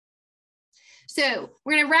So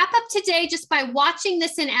we're going to wrap up today just by watching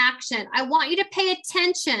this in action. I want you to pay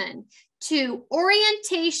attention to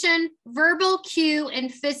orientation, verbal cue,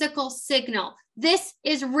 and physical signal. This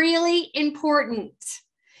is really important.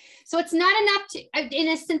 So it's not enough to, in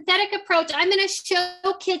a synthetic approach, I'm going to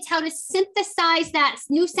show kids how to synthesize that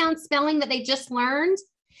new sound spelling that they just learned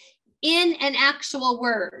in an actual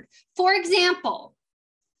word. For example,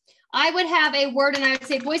 I would have a word and I would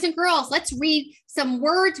say, boys and girls, let's read some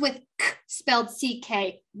words with k spelled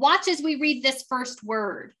CK. Watch as we read this first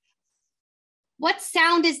word. What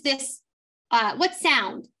sound is this? What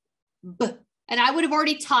sound? B. And I would have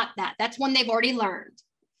already taught that. That's one they've already learned.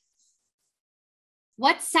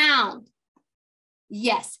 What sound?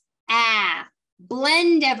 Yes, ah.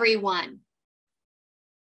 Blend, everyone.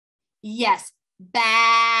 Yes,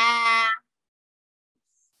 ba.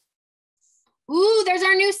 Ooh, there's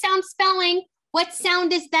our new sound spelling. What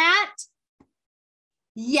sound is that?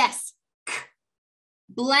 Yes, k.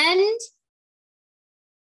 Blend.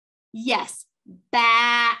 Yes,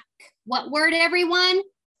 back. What word, everyone?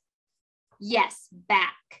 Yes,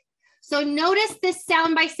 back. So notice this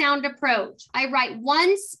sound by sound approach. I write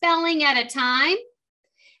one spelling at a time,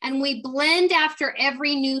 and we blend after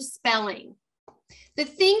every new spelling. The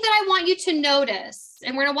thing that I want you to notice,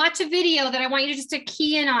 and we're going to watch a video that I want you just to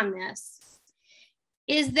key in on this,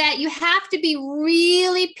 is that you have to be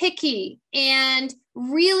really picky and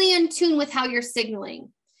really in tune with how you're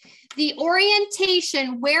signaling. The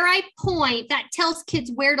orientation, where I point, that tells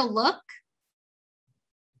kids where to look,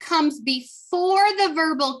 comes before the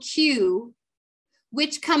verbal cue,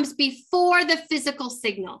 which comes before the physical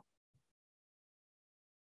signal.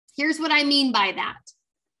 Here's what I mean by that.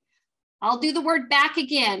 I'll do the word back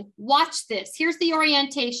again. Watch this. Here's the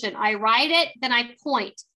orientation. I write it, then I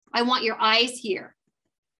point. I want your eyes here.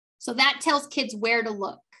 So that tells kids where to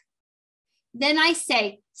look. Then I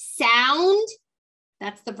say sound.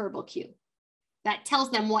 That's the verbal cue. That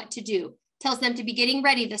tells them what to do. Tells them to be getting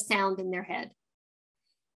ready, the sound in their head.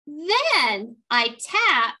 Then I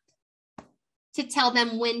tap to tell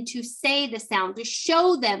them when to say the sound, to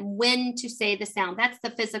show them when to say the sound. That's the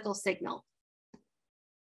physical signal.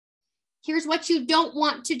 Here's what you don't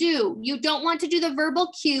want to do. You don't want to do the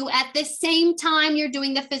verbal cue at the same time you're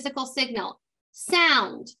doing the physical signal.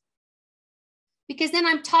 Sound. Because then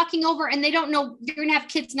I'm talking over and they don't know, you're going to have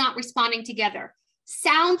kids not responding together.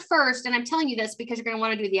 Sound first, and I'm telling you this because you're going to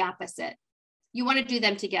want to do the opposite. You want to do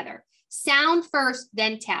them together. Sound first,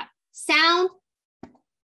 then tap. Sound,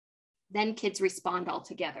 then kids respond all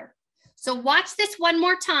together. So watch this one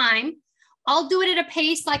more time. I'll do it at a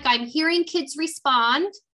pace like I'm hearing kids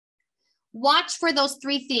respond. Watch for those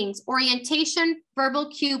three things: orientation, verbal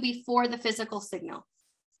cue before the physical signal.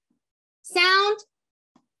 Sound,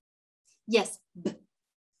 yes, b.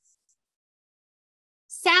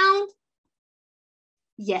 Sound,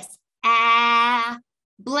 yes, ah.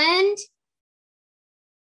 Blend,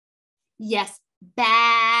 yes,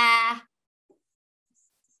 ba.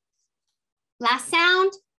 Last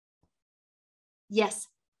sound, yes,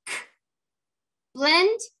 k.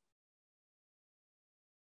 Blend,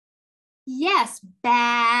 yes,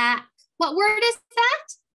 back. What word is that?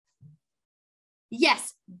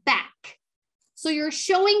 Yes, back. So you're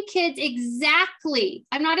showing kids exactly.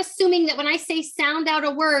 I'm not assuming that when I say sound out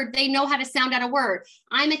a word, they know how to sound out a word.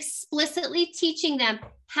 I'm explicitly teaching them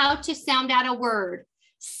how to sound out a word.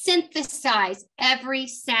 Synthesize every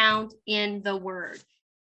sound in the word.